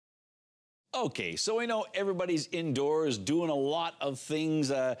Okay, so I know everybody's indoors doing a lot of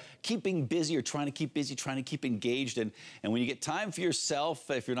things, keeping busy or trying to keep busy, trying to keep engaged. And when you get time for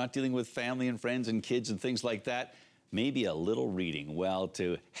yourself, if you're not dealing with family and friends and kids and things like that, maybe a little reading. Well,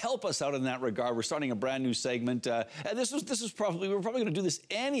 to help us out in that regard, we're starting a brand new segment. And we're probably going to do this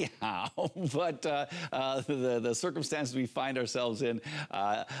anyhow, but the circumstances we find ourselves in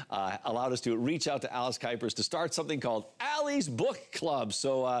allowed us to reach out to Alice Kuipers to start something called Allie's Book Club.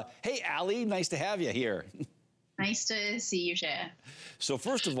 So, hey, Allie, nice to have you here. Nice to see you, Cher. So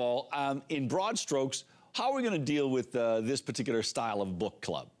first of all, in broad strokes, how are we going to deal with this particular style of book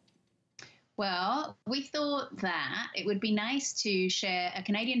club? Well, we thought that it would be nice to share a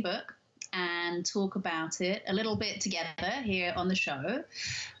Canadian book and talk about it a little bit together here on the show.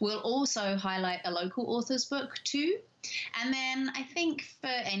 We'll also highlight a local author's book too. And then I think for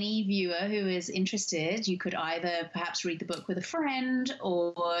any viewer who is interested, you could either perhaps read the book with a friend,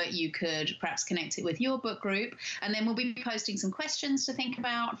 or you could perhaps connect it with your book group. And then we'll be posting some questions to think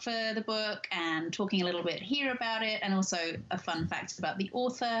about for the book and talking a little bit here about it, and also a fun fact about the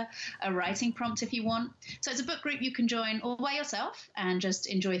author, a writing prompt if you want. So it's a book group you can join all by yourself and just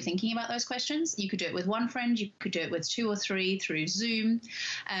enjoy thinking about those questions. You could do it with one friend, you could do it with two or three through Zoom,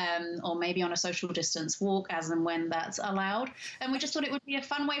 or maybe on a social distance walk as and when that's allowed. And we just thought it would be a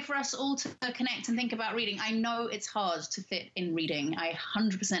fun way for us all to connect and think about reading. I know it's hard to fit in reading. I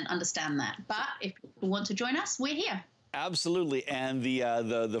 100% understand that. But if people want to join us, we're here. Absolutely. And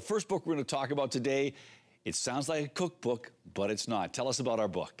the first book we're going to talk about today, it sounds like a cookbook, but it's not. Tell us about our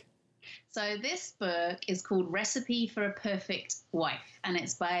book. So this book is called Recipe for a Perfect Wife, and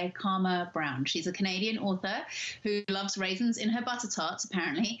it's by Karma Brown. She's a Canadian author who loves raisins in her butter tarts,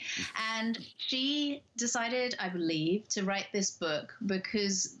 apparently. And she decided, I believe, to write this book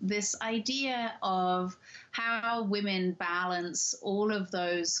because this idea of how women balance all of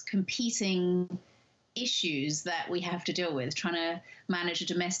those competing issues that we have to deal with, trying to manage a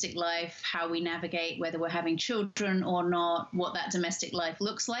domestic life, how we navigate whether we're having children or not, what that domestic life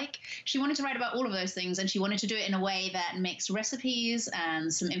looks like. She wanted to write about all of those things, and she wanted to do it in a way that mixed recipes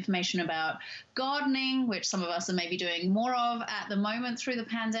and some information about gardening, which some of us are maybe doing more of at the moment through the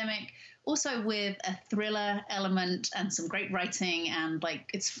pandemic, also with a thriller element and some great writing, and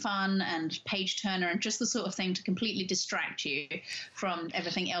it's fun and page turner and just the sort of thing to completely distract you from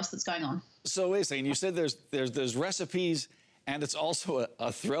everything else that's going on. So wait a second, you said there's recipes and it's also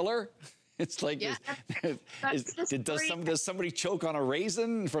a thriller? It's like, yeah, does somebody choke on a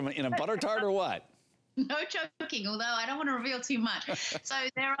raisin in a butter tart or what? No choking, although I don't want to reveal too much. So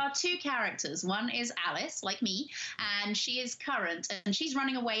there are two characters. One is Alice, like me, and she is current, and she's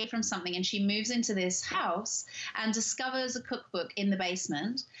running away from something, and she moves into this house and discovers a cookbook in the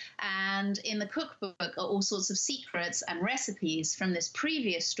basement. And in the cookbook are all sorts of secrets and recipes from this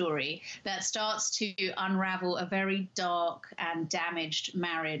previous story that starts to unravel a very dark and damaged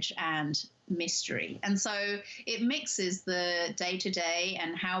marriage and mystery. And so it mixes the day-to-day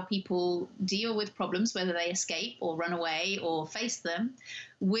and how people deal with problems, whether they escape or run away or face them,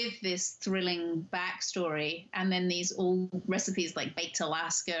 with this thrilling backstory. And then these all recipes like baked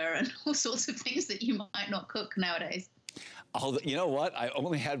Alaska and all sorts of things that you might not cook nowadays. Oh, you know what? I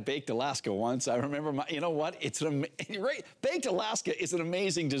only had baked Alaska once. I remember you know what? Baked Alaska is an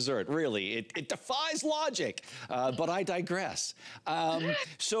amazing dessert, really. It defies logic, but I digress.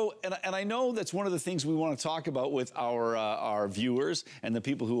 So I know that's one of the things we want to talk about with our viewers and the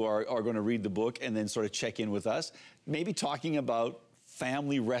people who are going to read the book and then sort of check in with us. Maybe talking about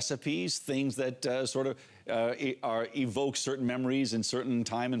family recipes, things that evoke certain memories in certain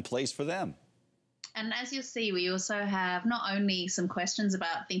time and place for them. And as you'll see, we also have not only some questions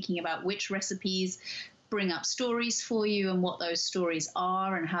about thinking about which recipes bring up stories for you and what those stories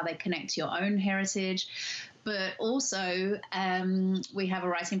are and how they connect to your own heritage, but also we have a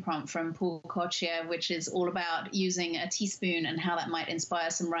writing prompt from Paul Kochia, which is all about using a teaspoon and how that might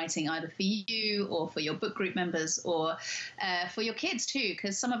inspire some writing either for you or for your book group members or for your kids too,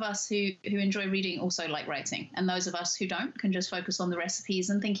 because some of us who enjoy reading also like writing, and those of us who don't can just focus on the recipes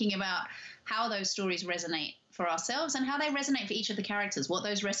and thinking about how those stories resonate for ourselves and how they resonate for each of the characters, what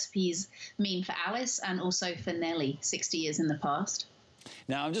those recipes mean for Alice and also for Nellie 60 years in the past.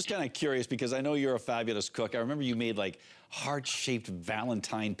 Now, I'm just kind of curious because I know you're a fabulous cook. I remember you made like heart-shaped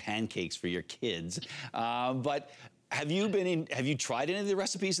Valentine pancakes for your kids. But have you tried any of the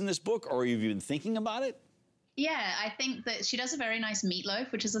recipes in this book, or have you been thinking about it? Yeah, I think that she does a very nice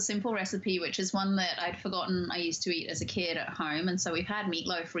meatloaf, which is a simple recipe, which is one that I'd forgotten I used to eat as a kid at home. And so we've had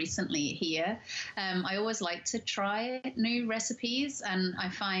meatloaf recently here. I always like to try new recipes, and I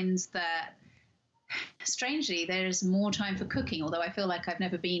find that Strangely, there's more time for cooking, although I feel like I've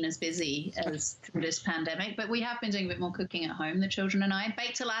never been as busy as through this pandemic. But we have been doing a bit more cooking at home, the children and I.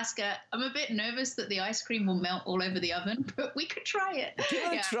 Baked Alaska, I'm a bit nervous that the ice cream will melt all over the oven, but we could try it.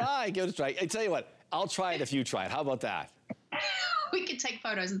 Give it a try. Give it a try. I tell you what, I'll try it if you try it. How about that? We could take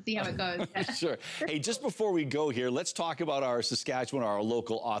photos and see how it goes. Sure. Hey, just before we go here, let's talk about our Saskatchewan, our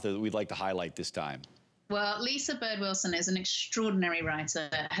local author that we'd like to highlight this time. Well, Lisa Bird Wilson is an extraordinary writer.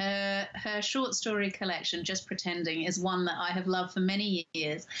 Her short story collection, Just Pretending, is one that I have loved for many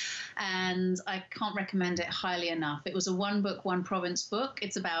years, and I can't recommend it highly enough. It was a one book, one province book.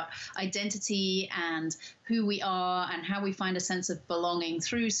 It's about identity and who we are and how we find a sense of belonging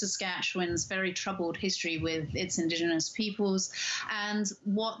through Saskatchewan's very troubled history with its Indigenous peoples and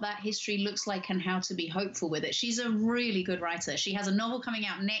what that history looks like and how to be hopeful with it. She's a really good writer. She has a novel coming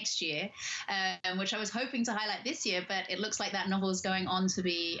out next year, which I was hoping to highlight this year, but it looks like that novel is going on to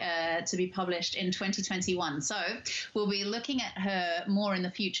be published in 2021. So we'll be looking at her more in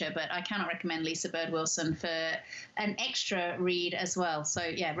the future, but I cannot recommend Lisa Bird Wilson for an extra read as well. So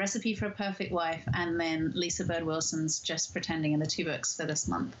yeah, Recipe for a Perfect Wife and then Lisa Bird Wilson's Just Pretending, in the two books for this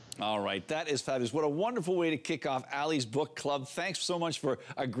month. All right, that is fabulous. What a wonderful way to kick off Ali's book club. Thanks so much for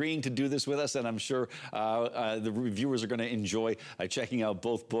agreeing to do this with us, and I'm sure the reviewers are going to enjoy checking out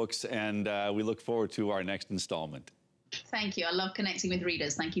both books, and we look forward to our next installment. Thank you. I love connecting with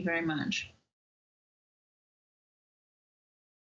readers. Thank you very much.